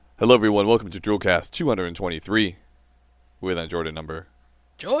Hello, everyone. Welcome to Drillcast 223 with that Jordan number.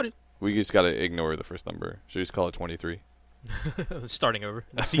 Jordan. We just got to ignore the first number. Should we just call it 23? Starting over.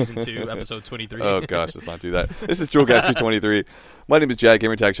 Season 2, episode 23. Oh, gosh. Let's not do that. This is Drillcast 223. My name is Jack,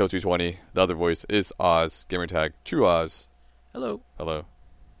 Gamertag Show 220. The other voice is Oz, Gamertag True Oz. Hello. Hello.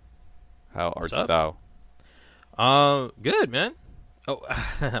 How art up? thou? Good, man. Oh,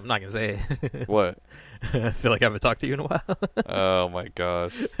 I'm not going to say it. What? I feel like I haven't talked to you in a while. Oh, my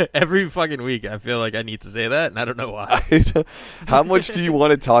gosh. Every fucking week, I feel like I need to say that, and I don't know why. How much do you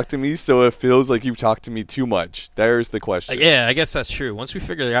want to talk to me so it feels like you've talked to me too much? There's the question. Yeah, I guess that's true. Once we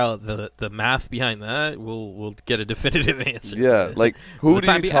figure out the math behind that, we'll get a definitive answer. Yeah, like, who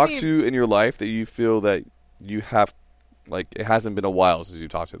do you talk I mean, to in your life that you feel that you have, like, it hasn't been a while since you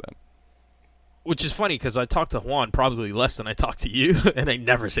talked to them? Which is funny, because I talk to Juan probably less than I talk to you, and I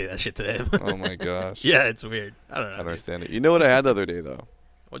never say that shit to him. Oh, my gosh. Yeah, it's weird. I don't know. I don't understand it. You know what I had the other day, though?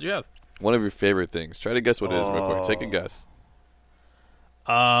 What'd you have? One of your favorite things. Try to guess what it is real quick. Take a guess.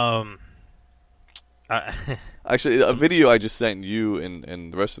 Actually, a video I just sent you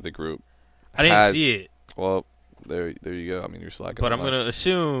and the rest of the group. I didn't see it. Well, there you go. I mean, you're slacking. But I'm gonna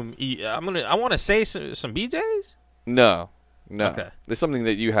assume I want to say some BJ's. No. Okay. There's something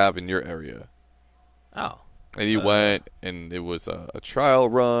that you have in your area. Oh. And you went, and it was a trial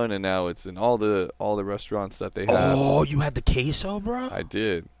run, and now it's in all the restaurants that they have. Oh, you had the queso, bro? I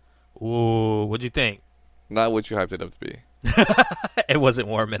did. Ooh, what'd you think? Not what you hyped it up to be. It wasn't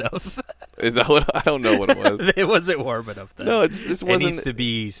warm enough. Is that what? I don't know what it was. It wasn't warm enough, though. No, this wasn't. It needs to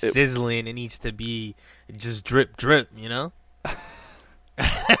be sizzling. It needs to be just drip, you know?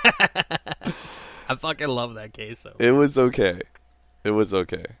 I fucking love that queso. It was okay.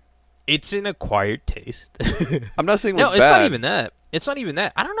 It's an acquired taste. I'm not saying it was bad. No, it's not even that. It's not even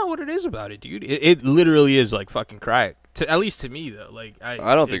that. I don't know what it is about it, dude. It literally is like fucking crack. At least to me, though. Like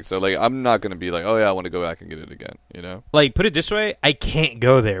I don't think so. Like, I'm not gonna be like, oh yeah, I want to go back and get it again. You know? Like, put it this way, I can't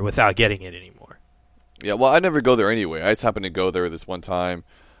go there without getting it anymore. Yeah. Well, I never go there anyway. I just happened to go there this one time.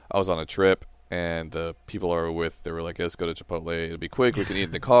 I was on a trip, and the people I were with, they were like, let's go to Chipotle. It'll be quick. We can eat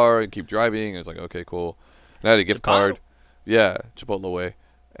in the car and keep driving. And it's like, okay, cool. And I had a gift card. Yeah, Chipotle way.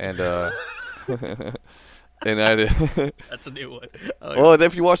 And and I did. That's a new one. Well,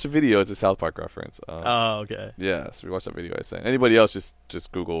 if you watch the video, it's a South Park reference. Okay. Yeah, so we watched that video I sent. Anybody else,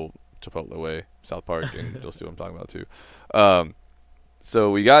 just Google Chipotle way South Park, and you'll see what I'm talking about too.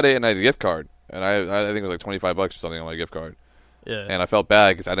 So we got it, and I had a gift card, and I think it was like $25 or something on my gift card. Yeah. And I felt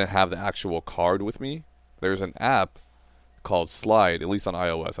bad because I didn't have the actual card with me. There's an app called Slide, at least on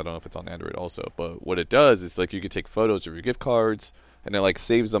iOS. I don't know if it's on Android also. But what it does is, like, you can take photos of your gift cards, and it, like,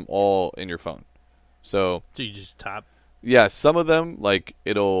 saves them all in your phone. So you just tap? Yeah, some of them, like,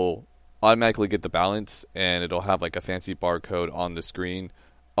 it'll automatically get the balance, and it'll have, like, a fancy barcode on the screen.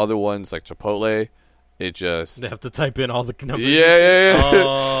 Other ones, like Chipotle, it just... They have to type in all the numbers. Yeah.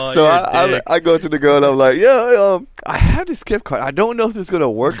 Oh, so I go to the girl, and I'm like, yeah, I have this gift card. I don't know if this is going to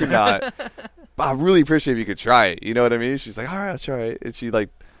work or not. But I really appreciate if you could try it. You know what I mean? She's like, all right, I'll try it. And she, like,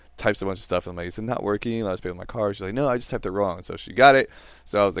 types a bunch of stuff. And I'm like, is it not working? I was paying with my card. She's like, no, I just typed it wrong. So she got it.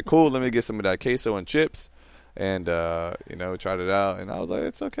 So I was like, cool, let me get some of that queso and chips. And, tried it out. And I was like,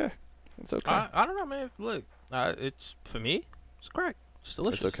 it's okay. It's okay. I don't know, man. Look, it's, for me, it's correct. It's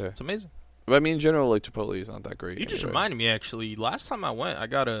delicious. It's okay. It's amazing. But I mean, in general, like, Chipotle is not that great. You just reminded me, actually. Last time I went, I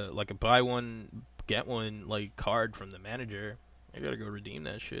got a buy one, get one, like, card from the manager. I gotta go redeem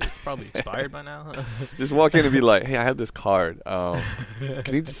that shit. It's probably expired by now. Just walk in and be like, hey, I have this card. Can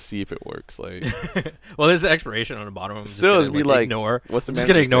you just see if it works? Like, well, there's an expiration on the bottom. I'm still, just gonna, like, ignore. What's the I'm just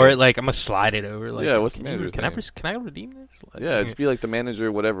gonna ignore it. Like, I'm gonna slide it over. Like, yeah, what's the manager's name? Can I redeem this? Like, yeah, it's be like the manager,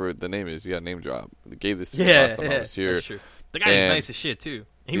 whatever the name is. You got a name drop. They gave this to me last time I was here. That's true. The guy's nice as shit too.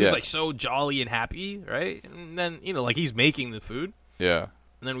 He was like so jolly and happy, right? And then like he's making the food. Yeah.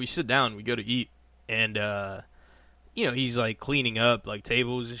 And then we sit down, we go to eat, and he's like cleaning up like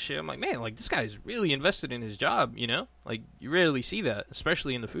tables and shit. I'm like, man, like this guy's really invested in his job, you know? Like you rarely see that,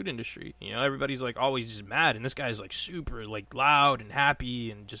 especially in the food industry. You know, everybody's like always just mad, and this guy's like super like loud and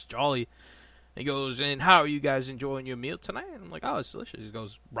happy and just jolly. He goes, and how are you guys enjoying your meal tonight? And I'm like, oh, it's delicious. He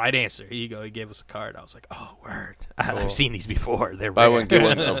goes, right answer. Here you go. He gave us a card. I was like, oh, word. I've seen these before. They're buy rare. one, get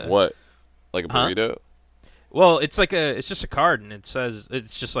one of what? Like a burrito? Well, it's just a card, and it says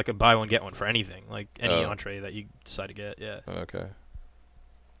it's just like a buy one, get one for anything. Like any entree that you decide to get, yeah. Okay.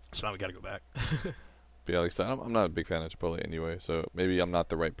 So now we got to go back. But yeah, like I said, I'm not a big fan of Chipotle anyway, so maybe I'm not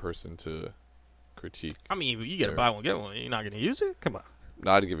the right person to critique. I mean, you get a buy one, get one. You're not going to use it? Come on.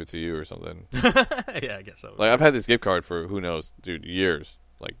 No, I'd give it to you or something. Yeah, I guess so. Like, I've had this gift card for, who knows, dude, years.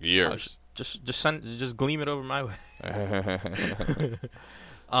 Like, years. Just gleam it over my way.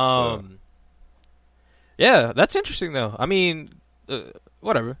 Yeah, that's interesting though. I mean,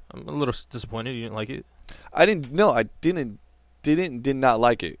 whatever. I'm a little disappointed you didn't like it. I didn't. No, I did not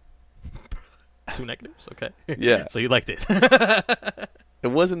like it. 2 negatives. Okay. Yeah. So you liked it. It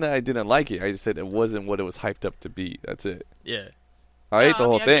wasn't that I didn't like it. I just said it wasn't what it was hyped up to be. That's it. Yeah. I ate the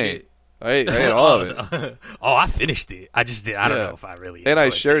whole thing. I ate all of it. Oh, I finished it. I just did. I don't know if I really. And I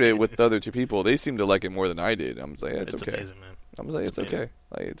shared it with the other 2 people. They seemed to like it more than I did. I'm like, yeah, it's okay. Amazing, man. I'm like, it's okay.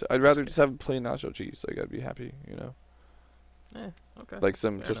 Like, I'd rather just have plain nacho cheese. Like, I'd be happy, Okay. Like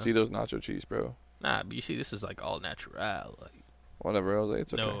some Fair Tostitos nacho cheese, bro. Nah, but you see, this is like all natural. Like Whatever. I was like,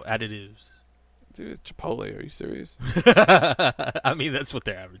 it's okay. no additives. Dude, it's Chipotle. Are you serious? I mean, that's what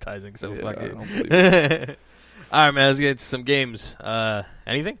they're advertising. So fuck I it. don't believe it. All right, man. Let's get into some games.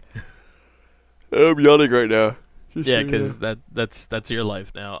 Anything? I'm yawning right now. Yeah, because that's your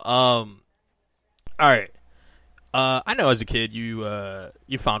life now. All right. I know as a kid you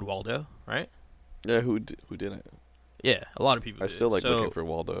found Waldo, right? Yeah, who didn't? Yeah, a lot of people. I did. still like So, looking for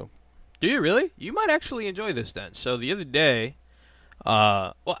Waldo. Do you really? You might actually enjoy this then. So the other day,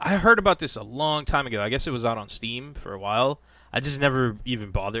 well, I heard about this a long time ago. I guess it was out on Steam for a while. I just never even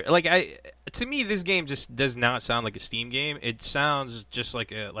bothered. Like to me, this game just does not sound like a Steam game. It sounds just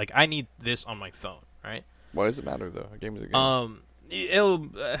like I need this on my phone, right? Why does it matter though? A game is a game.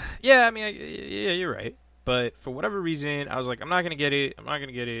 Yeah, I mean, yeah, you're right. But for whatever reason, I was like, I'm not gonna get it.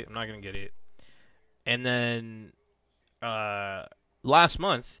 And then, last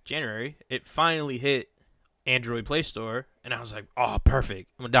month, January, it finally hit Android Play Store, and I was like, oh, perfect.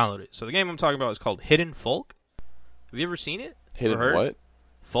 I'm gonna download it. So the game I'm talking about is called Hidden Folk. Have you ever seen it? Hidden or heard? what?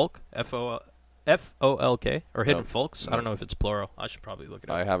 Folk, F-O-L-K, or Hidden No, Folks. no. I don't know if it's plural. I should probably look it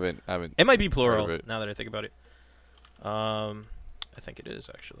up. I haven't. It might be plural heard of it. now that I think about it. I think it is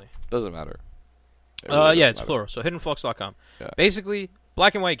actually. Doesn't matter. It really Yeah, doesn't it's matter. plural. So hiddenfolks.com. Yeah. Basically,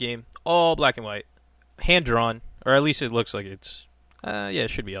 black and white game, all black and white, hand drawn, or at least it looks like it's. Yeah, it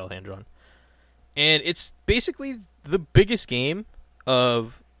should be all hand drawn, and it's basically the biggest game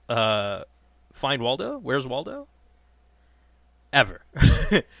of Find Waldo. Where's Waldo? Ever.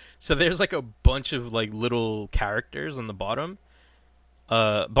 So there's like a bunch of like little characters on the bottom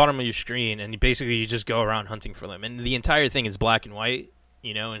of your screen, and basically you just go around hunting for them, and the entire thing is black and white,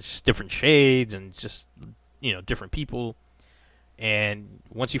 and it's just different shades and just different people. And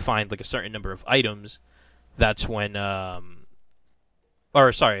once you find like a certain number of items, that's when a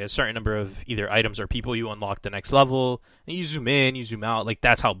certain number of either items or people, you unlock the next level, and you zoom in, you zoom out. Like,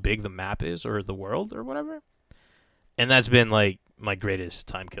 that's how big the map is, or the world, or whatever. And that's been like my greatest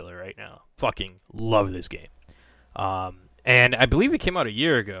time killer right now. Fucking love this game. And I believe it came out a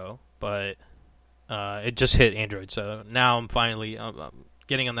year ago, but it just hit Android. So now I'm finally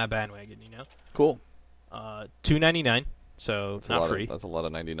getting on that bandwagon. Cool. $2.99, so it's not free. That's a lot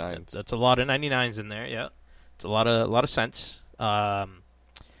of 99s. That's a lot of 99s in there. Yeah, it's a lot of cents. But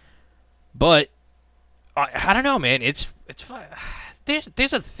I don't know, man. It's fun.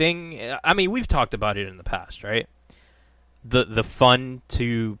 There's a thing. I mean, we've talked about it in the past, right? The fun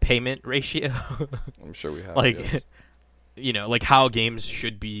to payment ratio. I'm sure we have. Like, yes. Like how games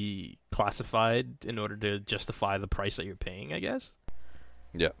should be classified in order to justify the price that you're paying, I guess.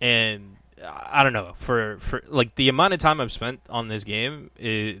 Yeah. And I don't know, for like the amount of time I've spent on this game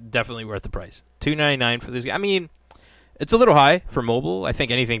is definitely worth the price. $2.99 for this game. I mean, it's a little high for mobile. I think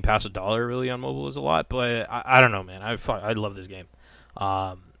anything past $1 really on mobile is a lot, but I don't know, man. I love this game.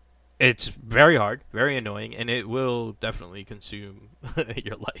 It's very hard, very annoying, and it will definitely consume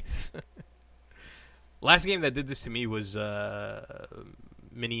your life. Last game that did this to me was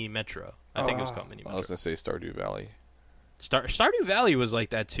Mini Metro. I think it was called Mini Metro. I was going to say Stardew Valley. Stardew Valley was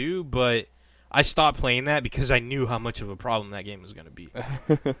like that too, but I stopped playing that because I knew how much of a problem that game was going to be.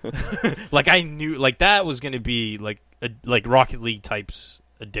 Like, I knew, like, that was going to be like Rocket League types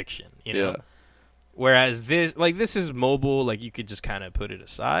addiction, Yeah. Whereas this is mobile, like, you could just kind of put it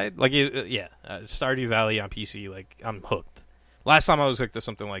aside. Like, Stardew Valley on PC, like, I'm hooked. Last time I was hooked to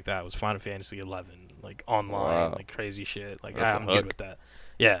something like that was Final Fantasy 11, like, online, like, crazy shit. Like, That's I'm good with that.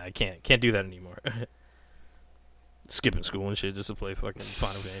 Yeah, I can't do that anymore. Skipping school and shit just to play fucking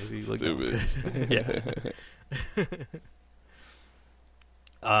Final Fantasy. Like, Stupid.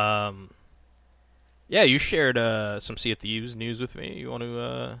 yeah. Yeah, you shared some Sea of Thieves news with me. You want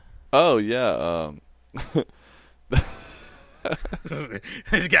to? Oh yeah.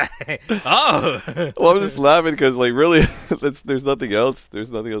 This guy. Oh. Well, I'm just laughing because, like, really, there's nothing else. There's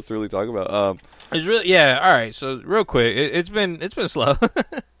nothing else to really talk about. It's really, yeah. All right. So real quick, it's been slow.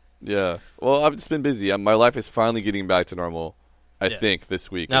 Yeah. Well, I've just been busy. My life is finally getting back to normal, I think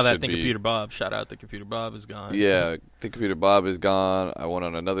this week. Now that Computer Bob, shout out to Computer Bob, is gone. Yeah, Think Computer Bob is gone. I went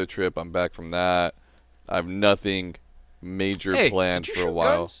on another trip. I'm back from that. I have nothing major planned for a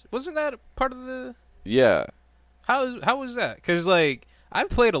while. Guns? Wasn't that part of the? Yeah. How was that? Because like I've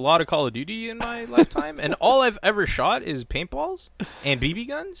played a lot of Call of Duty in my lifetime, and all I've ever shot is paintballs and BB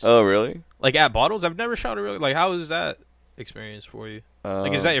guns. Oh, really? Like at bottles, I've never shot a real. Like, how was that experience for you?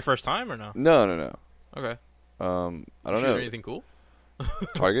 Like, is that your first time or no? No. Okay. I don't Shoot know. Anything cool?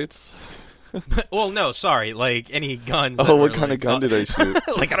 Targets? Well, no, sorry. Like any guns. Oh, what kind of gun did I shoot?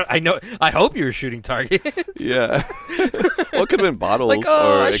 Like I know. I hope you were shooting targets. Yeah. Well, it could have been bottles, like, or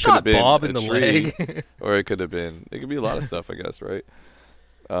I it could shot have been Bob a in the tree, leg. or it could have been. It could be a lot of stuff, I guess, right?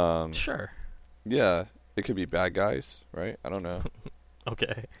 Sure. Yeah, it could be bad guys, right? I don't know.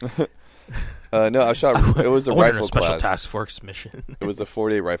 Okay. No, I shot. It was a rifle a special class. task force mission. It was a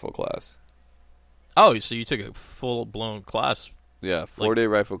 4-day rifle class. Oh, so you took a full blown class? Yeah, 4-day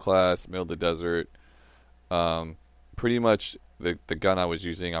rifle class, middle of the desert. Pretty much the gun I was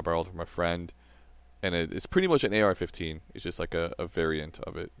using, I borrowed from a friend, and it's pretty much an AR-15. It's just like a variant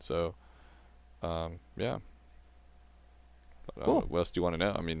of it. So, yeah. Cool. What else do you want to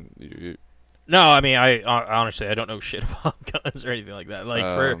know? I mean, No, I mean, I honestly I don't know shit about guns or anything like that.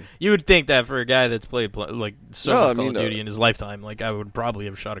 Like you would think that for a guy that's played like so much Call of Duty in his lifetime, like I would probably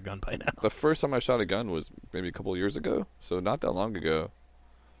have shot a gun by now. The first time I shot a gun was maybe a couple of years ago, so not that long ago.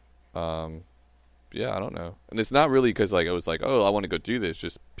 Yeah, I don't know, and it's not really because like I was like, oh, I want to go do this.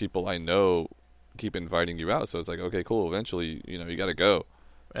 Just people I know keep inviting you out, so it's like, okay, cool. Eventually, you got to go.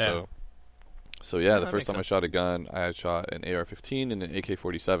 Yeah. So yeah, the first time I shot a gun, I had shot an AR-15 and an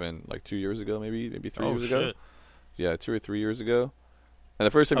AK-47 like 2 years ago, maybe 3 years ago. Yeah, 2 or 3 years ago. And the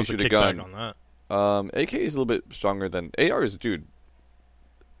first time you shoot a gun, on that? AK is a little bit stronger than AR is. Dude,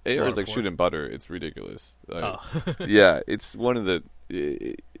 AR is like force. shooting butter. It's ridiculous. Like, Oh. yeah, it's one of the.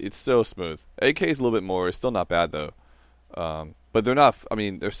 It's so smooth. AK is a little bit more. It's still not bad though. But they're not. I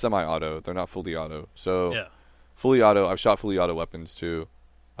mean, they're semi-auto. They're not fully auto. So Yeah. fully auto. I've shot fully auto weapons too.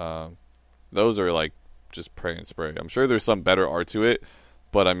 Those are like just pray and spray. I'm sure there's some better art to it,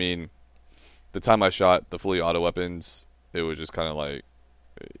 but I mean, the time I shot the fully auto weapons, it was just kind of like,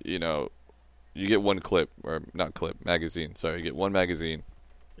 you get one clip, or not clip, magazine. Sorry, you get one magazine.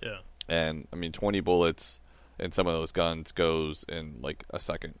 Yeah. And I mean, 20 bullets in some of those guns goes in like a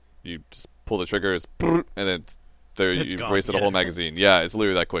second. You just pull the trigger, it's and then you've wasted a whole magazine. Yeah, it's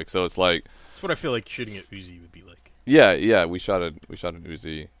literally that quick. So it's like, that's what I feel like shooting an Uzi would be like. Yeah, we shot an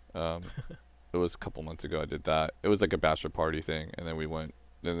Uzi. It was a couple months ago I did that. It was like a bachelor party thing, and then we went.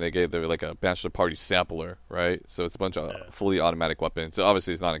 Then they gave like a bachelor party sampler, right? So it's a bunch of fully automatic weapons. So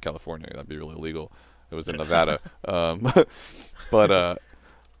obviously it's not in California. That'd be really illegal. It was in Nevada. But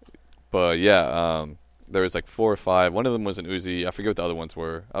yeah, there was like 4 or 5. One of them was an Uzi. I forget what the other ones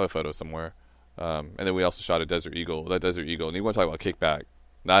were. I have a photo somewhere. And then we also shot a Desert Eagle. That Desert Eagle, and you want to talk about kickback?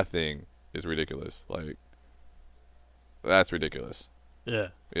 That thing is ridiculous. Like, that's ridiculous. Yeah.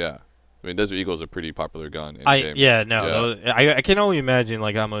 Yeah. I mean, Desert Eagle is a pretty popular gun in games. I can only imagine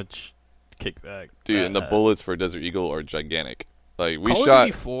like how much kickback. Dude, and the bullets for Desert Eagle are gigantic. Like we Call shot of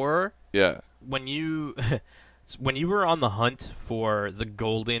Duty 4. Yeah. When you were on the hunt for the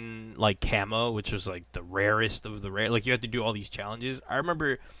golden like camo, which was like the rarest of the rare, like you had to do all these challenges. I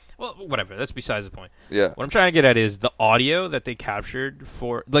remember. Well, whatever. That's besides the point. Yeah. What I'm trying to get at is the audio that they captured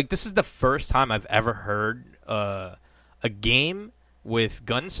for like this is the first time I've ever heard a game with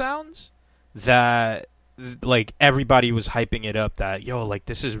gun sounds that like everybody was hyping it up that like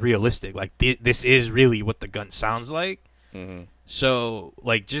this is realistic, like this is really what the gun sounds like. Mm-hmm. So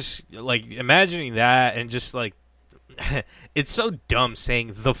like just like imagining that and just like it's so dumb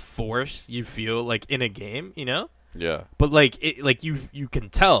saying the force you feel like in a game, Yeah. but like it, like you can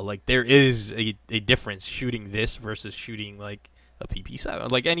tell like there is a difference shooting this versus shooting like a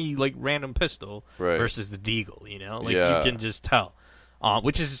PP7, like any like random pistol versus the Deagle, like you can just tell.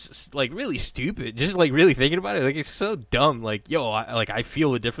 Which is like really stupid. Just like really thinking about it, like it's so dumb. Like I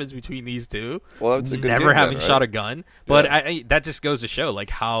feel the difference between these two. Well, that's a good never game having then, right? shot a gun, but I that just goes to show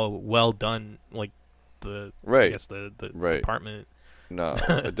like how well done like the I guess the department. No,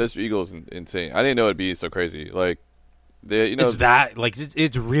 Desert Eagle is insane. I didn't know it'd be so crazy. Like it's that like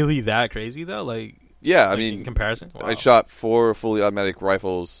it's really that crazy though. Like yeah, I like, mean in comparison, wow. I shot 4 fully automatic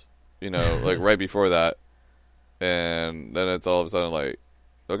rifles. Like right before that. And then it's all of a sudden like,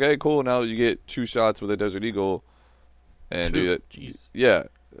 okay, cool. Now you get 2 shots with a Desert Eagle, and yeah,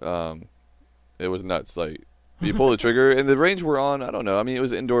 it was nuts. Like you pull the trigger, and the range we're on, I don't know. I mean, it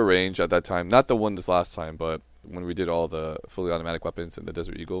was indoor range at that time, not the one this last time, but when we did all the fully automatic weapons in the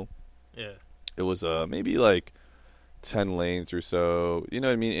Desert Eagle, yeah, it was maybe like 10 lanes or so. You know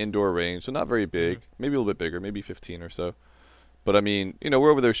what I mean? Indoor range, so not very big. Maybe a little bit bigger, maybe 15 or so. But I mean, you know, we're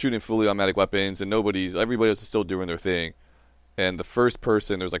over there shooting fully automatic weapons, and everybody else is still doing their thing. And the first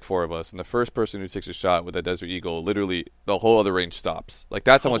person, there's like 4 of us, and the first person who takes a shot with a Desert Eagle, literally the whole other range stops. Like,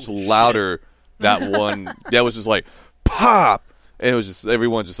 that's how much louder that one, that was just like, pop! And it was just,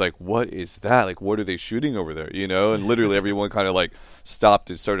 everyone just like, what is that? Like, what are they shooting over there? You know? And literally everyone kind of like stopped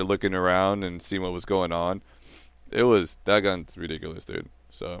and started looking around and seeing what was going on. That gun's ridiculous, dude.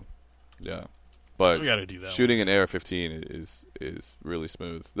 So, yeah. But we gotta do that shooting an AR-15 is really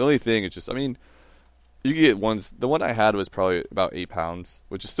smooth. The only thing is just, I mean, you can get ones. The one I had was probably about 8 pounds,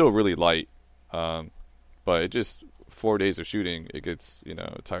 which is still really light. But it just 4 days of shooting, it gets, you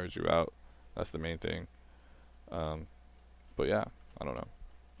know, it tires you out. That's the main thing. But yeah, I don't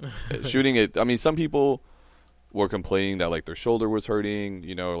know. Shooting it. I mean, some people were complaining that like their shoulder was hurting,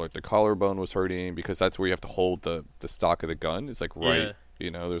 you know, or like the collarbone was hurting because that's where you have to hold the stock of the gun. It's like right. Yeah. You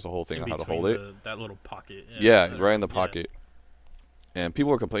know, there's a whole thing on how to hold it. That little pocket. Yeah, right in the pocket. And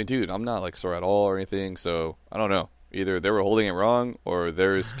people were complaining, dude, I'm not like sore at all or anything. So I don't know. Either they were holding it wrong or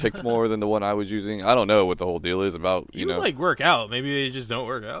theirs kicked more than the one I was using. I don't know what the whole deal is about. You know, like work out. Maybe they just don't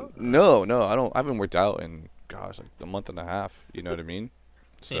work out. No, I don't. I haven't worked out in like a month and a half. You know what I mean?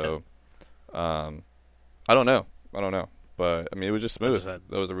 So, I don't know. But I mean, it was just smooth. That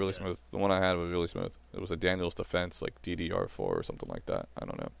was a really smooth. The one I had was really smooth. It was a Daniels Defense, like DDR4 or something like that. I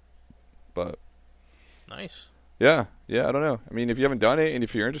don't know, but nice. Yeah. I don't know. I mean, if you haven't done it and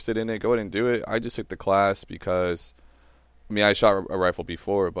if you're interested in it, go ahead and do it. I just took the class because, I mean, I shot a rifle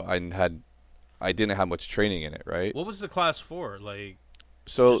before, but I didn't have much training in it. Right. What was the class for? Like,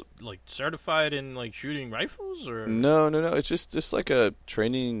 so just, like certified in like shooting rifles or no. It's just like a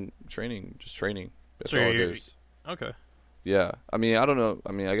training. Just training. That's all it is. Okay. Yeah, I mean, I don't know.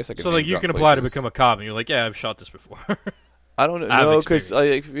 I mean, I guess I can. So, like, you can apply to become a cop, and you're like, yeah, I've shot this before. I don't know. No, because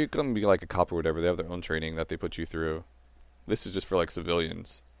if you're going to be like a cop or whatever, they have their own training that they put you through. This is just for like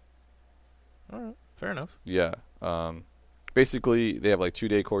civilians. All right, fair enough. Yeah. Basically, they have like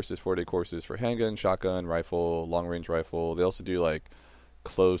 2-day courses, 4-day courses for handgun, shotgun, rifle, long range rifle. They also do like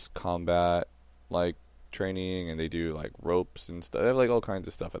close combat, like training, and they do like ropes and stuff. They have like all kinds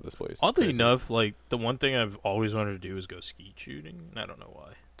of stuff at this place. Oddly enough, like the one thing I've always wanted to do is go skeet shooting, and I don't know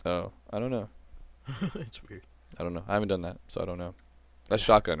why. Oh, I don't know. It's weird. I don't know. I haven't done that, so I don't know. That's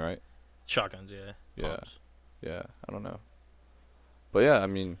shotgun, right? Shotguns, yeah. Yeah. Bombs. Yeah, I don't know. But yeah, I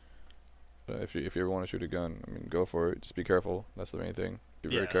mean, if you ever want to shoot a gun, I mean, go for it. Just be careful. That's the main thing. Be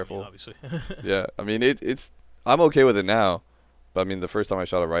very careful. I mean, obviously. Yeah, I mean, it's. I'm okay with it now. But I mean, the first time I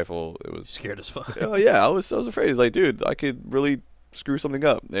shot a rifle, it was scared as fuck. Oh yeah, I was afraid. It's like, dude, I could really screw something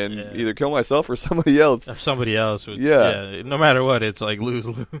up and either kill myself or somebody else. If somebody else would, no matter what, it's like lose.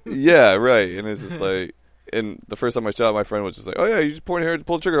 Yeah, right. And it's just like, and the first time I shot, my friend was just like, "Oh yeah, you just point here to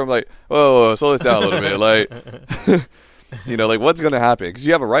pull the trigger." I'm like, "Whoa, slow this down a little bit." Like, you know, like what's gonna happen? Because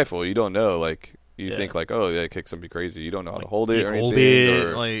you have a rifle, you don't know. Like, you think like, "Oh yeah, kick somebody crazy." You don't know how to hold it or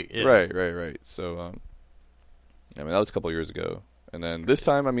anything. Right. So, I mean, that was a couple of years ago. And then this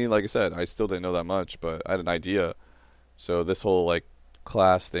time, I mean, like I said, I still didn't know that much, but I had an idea. So this whole, like,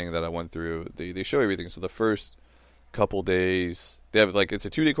 class thing that I went through, they show everything. So the first couple days, they have, like, it's a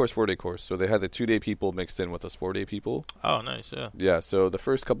 2-day course, 4-day course. So they had the 2-day people mixed in with us 4-day people. Oh, nice, yeah. Yeah, so the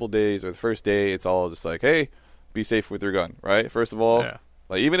first couple days, or the first day, it's all just like, hey, be safe with your gun, right? First of all,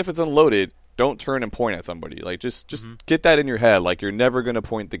 like, even if it's unloaded, don't turn and point at somebody. Like, just get that in your head. Like, you're never going to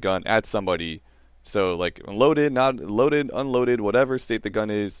point the gun at somebody. So, like, loaded, not loaded, unloaded, whatever state the gun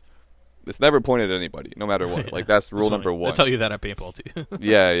is, it's never pointed at anybody, no matter what. Like, that's rule number one. They tell you that at paintball, too.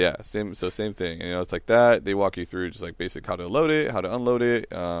 Yeah. Same thing. You know, it's like that. They walk you through just, like, basic how to load it, how to unload it,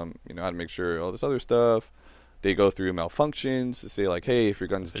 you know, how to make sure all this other stuff. They go through malfunctions to say, like, hey, if your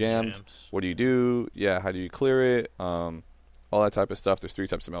gun's jammed, what do you do? Yeah, how do you clear it? All that type of stuff. There's 3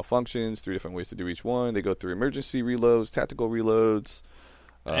 types of malfunctions, 3 different ways to do each one. They go through emergency reloads, tactical reloads.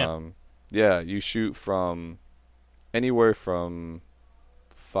 Yeah, you shoot from anywhere from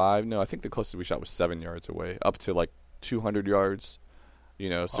 5. No, I think the closest we shot was 7 yards away, up to like 200 yards. You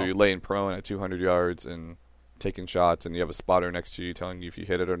know, so you're laying prone at 200 yards and taking shots, and you have a spotter next to you telling you if you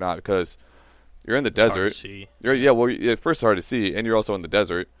hit it or not, because you're in the desert. Hard to see. At first it's hard to see, and you're also in the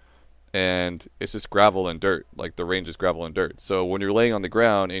desert, and it's just gravel and dirt. Like, the range is gravel and dirt. So when you're laying on the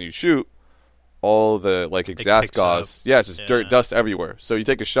ground and you shoot, all the like exhaust gas, it's just dirt, dust everywhere. So you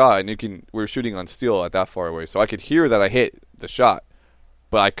take a shot, and we're shooting on steel at that far away, so I could hear that I hit the shot,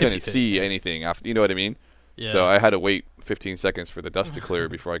 but I couldn't see anything after. You know what I mean? Yeah. So I had to wait 15 seconds for the dust to clear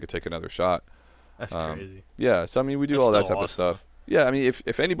before I could take another shot. That's crazy. Yeah. So I mean, we do all that type of stuff. Yeah, I mean,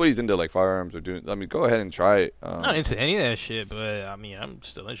 if anybody's into like firearms or doing, I mean, go ahead and try it. I'm not into any of that shit, but I mean, I'm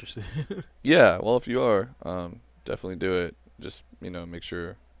still interested. Yeah, well, if you are, definitely do it. Just make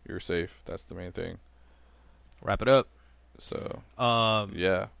sure you're safe. That's the main thing. Wrap it up. So,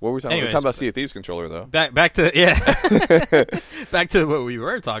 Yeah. What were we talking? Anyways, we're talking about Sea of Thieves controller though. Back to back to what we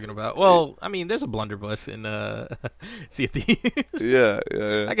were talking about. Well, I mean, there's a blunderbuss in Sea of Thieves. Yeah.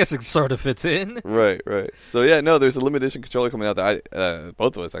 I guess it sort of fits in. Right. So yeah, no, there's a limited edition controller coming out that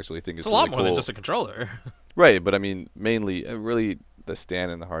both of us actually think is It's a really lot more cool. than just a controller. Right, but I mean, mainly, really, the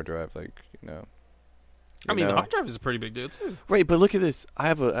stand and the hard drive, I mean, the hard drive is a pretty big deal too. Right, but look at this. I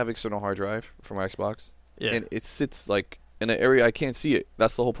have external hard drive for my Xbox, and it sits like in an area I can't see it.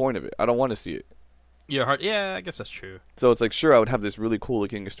 That's the whole point of it. I don't want to see it. Yeah, I guess that's true. So it's like, sure, I would have this really cool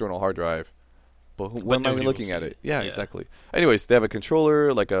looking external hard drive, but when am I looking at it? Yeah, exactly. Anyways, they have a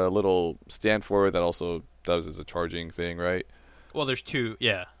controller, like a little stand for it that also does as a charging thing, right? Well, there's two.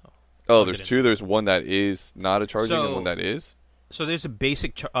 Yeah. Oh, there's two. There's one that is not a charging and one that is. So there's a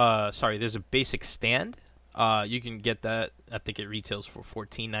basic. There's a basic stand. You can get that. I think it retails for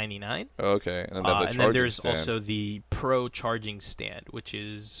 $14.99. Okay, and then, and then there's also the Pro charging stand, which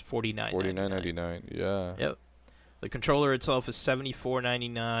is $49.99. Yeah. Yep. The controller itself is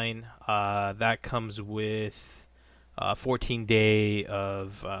 $74.99. That comes with 14-day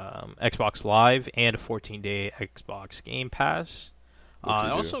of Xbox Live and a 14-day Xbox Game Pass. It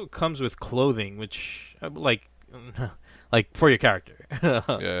also comes with clothing, which like for your character.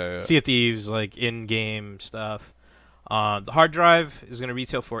 Yeah. Sea of Thieves, like in-game stuff. The hard drive is going to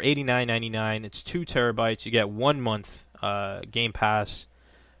retail for $89.99. It's 2 terabytes. You get 1 month Game Pass.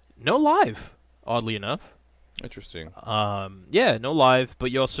 No live, oddly enough. Interesting. Yeah, no live,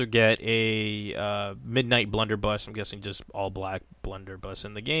 but you also get a Midnight Blunderbuss. I'm guessing just all black blunderbuss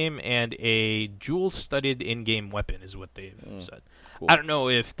in the game, and a jewel-studded in-game weapon is what they've said. Cool. I don't know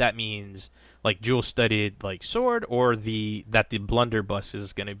if that means like jewel-studded like sword, or that the blunderbuss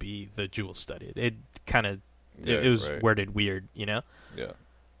is going to be the jewel-studded. It kind of it was worded weird, Yeah.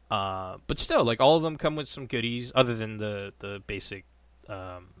 But still, like all of them come with some goodies other than the basic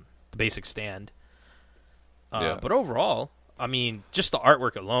stand. But overall, I mean, just the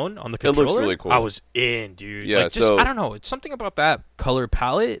artwork alone on the controller, it looks really cool. I was in, dude. Yeah, like, I don't know. It's something about that color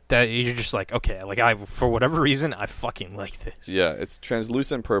palette that you're just like, okay, like for whatever reason, I fucking like this. Yeah, it's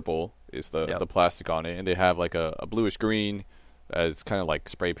translucent purple is the plastic on it, and they have like a bluish green as kind of like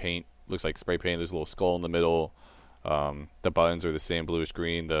spray paint. Looks like spray paint. There's a little skull in the middle. The buttons are the same bluish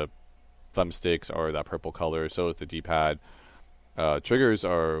green. The thumbsticks are that purple color. So is the D-pad. Triggers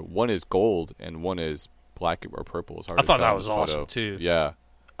one is gold and one is black or purple. It's hard I to thought tell that in was this awesome photo. too. Yeah.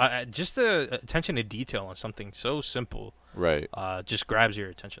 Just the attention to detail on something so simple, right? Just grabs your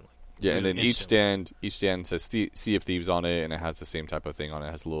attention. Yeah, and then each stand says Sea of Thieves on it, and it has the same type of thing on it.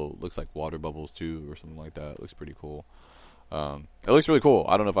 It has looks like water bubbles too, or something like that. It looks pretty cool. It looks really cool.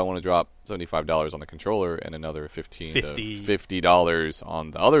 I don't know if I want to drop $75 on the controller and another $50 to $50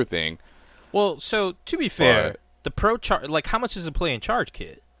 on the other thing. Well, so to be fair, the Pro like how much is the play and charge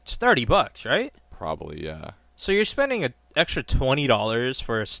kit? It's $30, right? Probably, yeah. So you're spending an extra $20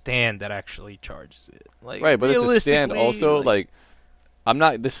 for a stand that actually charges it. Like, right, but it's a stand also. Like, I'm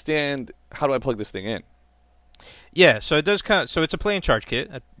not the stand. How do I plug this thing in? Yeah, so it does kind of. So it's a play and charge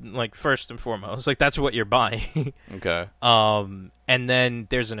kit. Like first and foremost, like that's what you're buying. Okay. And then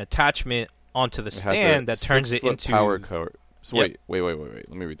there's an attachment onto the stand that turns it into power cord. So wait. Let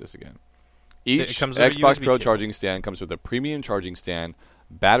me read this again. Each Xbox Pro charging stand comes with a premium charging stand,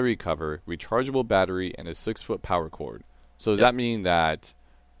 battery cover, rechargeable battery, and a 6-foot power cord. So does that mean that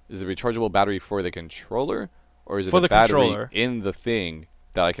is it a rechargeable battery for the controller, or is it a battery in the thing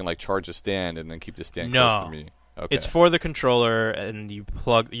that I can like charge the stand and then keep the stand close to me? Okay. It's for the controller, and you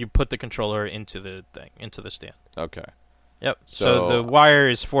put the controller into the stand. Okay. Yep. So the wire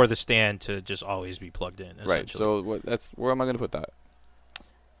is for the stand to just always be plugged in. Right. So where am I going to put that?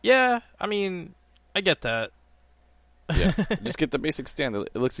 Yeah, I mean, I get that. Yeah. Just get the basic stand.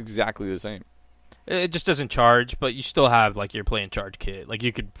 It looks exactly the same. It just doesn't charge, but you still have like your play and charge kit. Like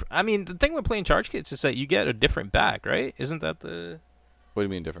you could. I mean, the thing with play and charge kits is that you get a different back, right? Isn't that the? What do you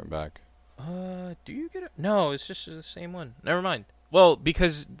mean different back? Do you get it? No, it's just the same one. Never mind. Well,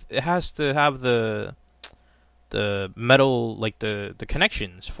 because it has to have the metal, like the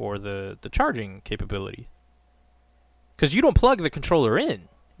connections for the charging capability. Because you don't plug the controller in.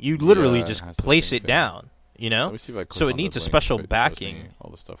 You literally just place it down, you know? Let me see if I click so it on needs the a link special if it shows backing. me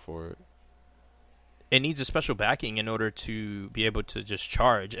all the stuff for it. It needs a special backing in order to be able to just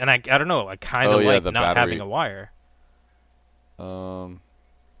charge. And I don't know, I kind of like not battery. having a wire. I'm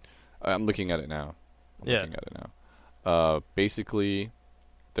looking at it now. basically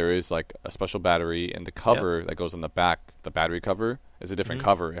there is like a special battery, and the cover that goes on the back, the battery cover, is a different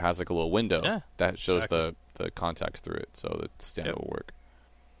cover. It has like a little window that shows the contacts through it, so the stand will work.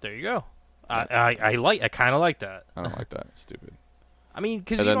 There you go. I kind of like that. I don't like that. It's stupid. I mean,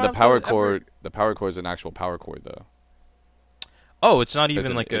 because and then the power cord is an actual power cord though. Oh, it's not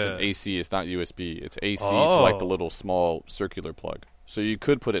even it's an AC. It's not USB. It's AC to like the little small circular plug. So you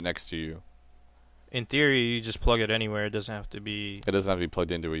could put it next to you. In theory, you just plug it anywhere. It doesn't have to be. It doesn't have to be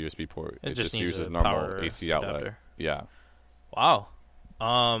plugged into a USB port. It just needs uses a normal power AC outlet. adapter. Yeah. Wow.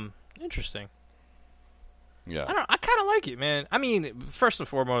 Interesting. Yeah. I kind of like it, man. I mean, first and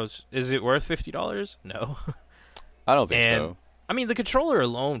foremost, is it worth $50? No. I don't think so. I mean, the controller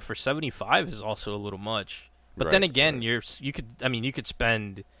alone for $75 is also a little much. But then again, you could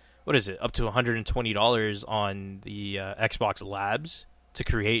spend, what is it, up to $120 on the Xbox Labs to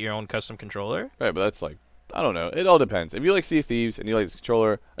create your own custom controller. Right, but that's like, I don't know. It all depends. If you like Sea of Thieves and you like this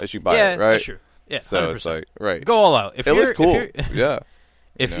controller, I should buy it, right? That's true. Yeah, so 100%. it's like, right. Go all out. It looks cool. Yeah.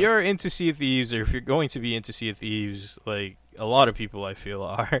 If you're into Sea of Thieves, or if you're going to be into Sea of Thieves, like a lot of people I feel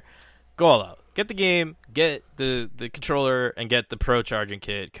are, go all out. Get the game, get the controller, and get the Pro charging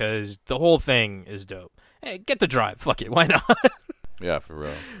kit, because the whole thing is dope. Hey, get the drive. Fuck it. Why not? Yeah, for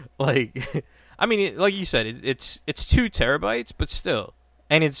real. Like, I mean, like you said, it's 2 terabytes, but still.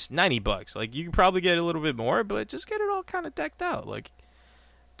 And it's $90. Like, you can probably get a little bit more, but just get it all kind of decked out. Like,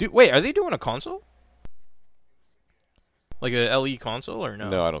 wait, are they doing a console? Like a LE console or no?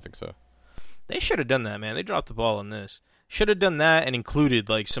 No, I don't think so. They should have done that, man. They dropped the ball on this. Should have done that and included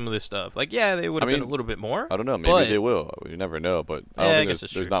like some of this stuff. Like, yeah, they would have been a little bit more. I don't know. Maybe they will. You never know. But I don't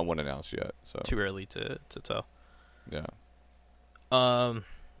think there's not one announced yet. So too early to tell. Yeah.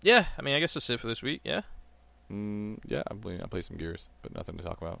 Yeah. I mean, I guess that's it for this week. Yeah. Yeah. I play some Gears, but nothing to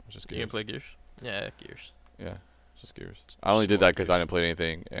talk about. It's just Gears. You can play Gears? Yeah, Gears. Yeah, it's just Gears. I only did that because I didn't play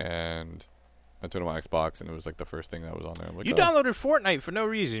anything, and I turned on my Xbox, and it was like the first thing that was on there. I'm like, you downloaded Fortnite for no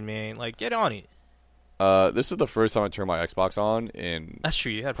reason, man. Like, get on it. This is the first time I turned my Xbox on in that's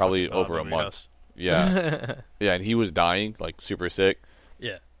true. You had probably over a month. House. Yeah, yeah, and he was dying, like super sick.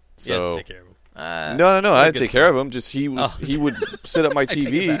 Yeah, so you had to take care of him. No, I didn't take care of him. Just he would sit at my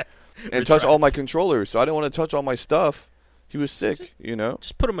TV and touch all my controllers, so I didn't want to touch all my stuff. He was sick, you know.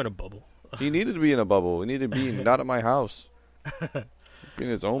 Just put him in a bubble. He needed to be in a bubble. He needed to be not at my house. Be in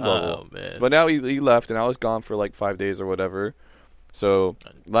his own bubble. Oh, man. But now he left, and I was gone for like 5 days or whatever. So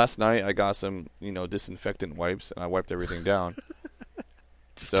last night I got some, disinfectant wipes, and I wiped everything down.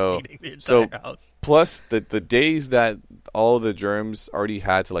 so house. Plus the days that all the germs already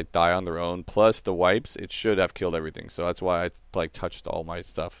had to like die on their own, plus the wipes, it should have killed everything. So that's why I like touched all my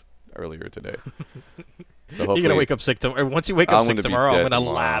stuff earlier today. So hopefully, you're gonna wake up sick tomorrow. Once you wake up sick tomorrow, I'm gonna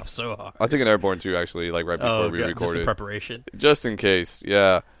laugh so hard. I took an airborne too, actually, like right before we recorded. Just in preparation, just in case.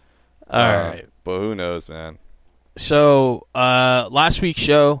 Yeah. All right, but who knows, man. So last week's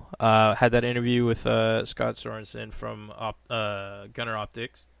show had that interview with Scott Sorensen from Gunner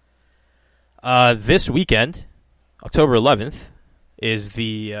Optics. This weekend, October 11th, is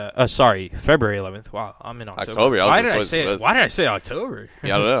the February 11th. Wow, I'm in October. Why did I say October?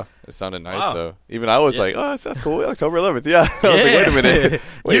 Yeah, I don't know. It sounded nice though. Even I was like, "Oh, that's cool." October 11th. Yeah. I was like, "Wait a minute."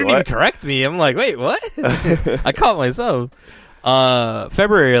 You didn't even correct me. I'm like, "Wait, what?" I caught myself.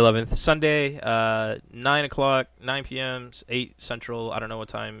 February 11th, Sunday, 9 o'clock, 9 p.m., 8 Central. I don't know what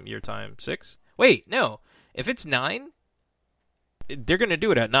time your time. 6? Wait, no. If it's 9, they're gonna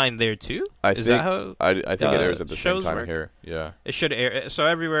do it at 9 there too. I think it airs at the same time work? Here. Yeah, it should air. So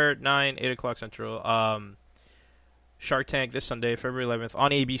everywhere 9, 8 o'clock Central. Shark Tank this Sunday, February 11th on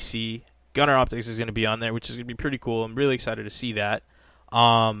ABC. Gunner Optics is gonna be on there, which is gonna be pretty cool. I'm really excited to see that.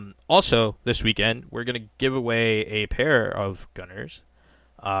 Also this weekend we're gonna give away a pair of gunners.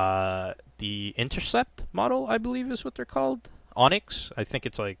 The Intercept model, I believe, is what they're called. Onyx. I think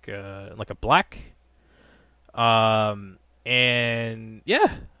it's like a black. And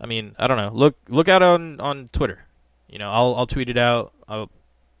yeah, I mean, I don't know. Look out on Twitter. I'll tweet it out. I'll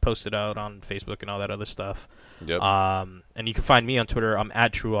post it out on Facebook and all that other stuff. Yep. And you can find me on Twitter. I'm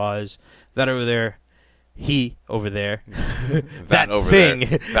at TrueOz. That over there. He over there. That over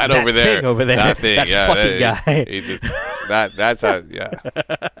there. That over there. Over there. That thing. That fucking guy. He just that's how. Yeah.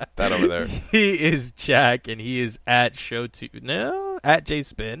 That over there. He is Jack, and he is at at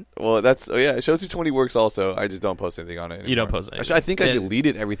JSpin. Well, Show 220 works also. I just don't post anything on it anymore. You don't post anything. Actually, I think I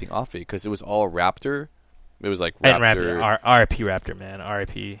deleted everything off it because it was all Raptor. It was like Raptor. And RIP Raptor, man.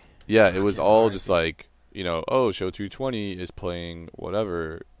 RIP. Yeah, it was all just like, Show 220 is playing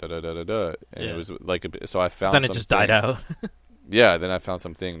whatever, da-da-da-da-da. And it was like, so I found then it just died out. Yeah, then I found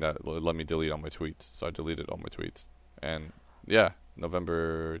something that let me delete all my tweets. So I deleted all my tweets. And yeah,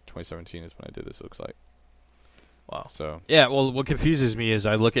 November 2017 is when I did this. It looks like. Wow. So yeah, well, what confuses me is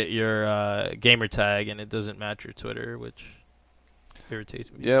I look at your gamer tag and it doesn't match your Twitter, which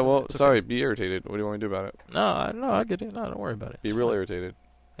irritates me. yeah, well, It's sorry. okay. Be irritated. What do you want me to do about it? No, I get it. No, don't worry about it. Be It's real fine. irritated.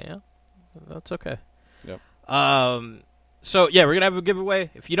 Yeah, that's okay. Yep. So yeah, we're gonna have a giveaway.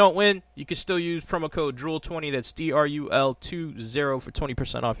 If you don't win, you can still use promo code DRUL20. That's DRUL20 for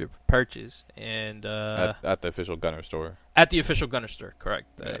 20% off your purchase. And At the official Gunner store. at the official Gunner store, correct?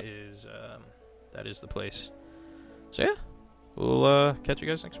 Yeah. That is the place. So yeah, we'll catch you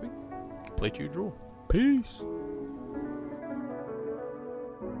guys next week. Play to Drool. Peace.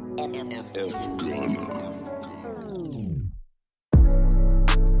 F Gunner.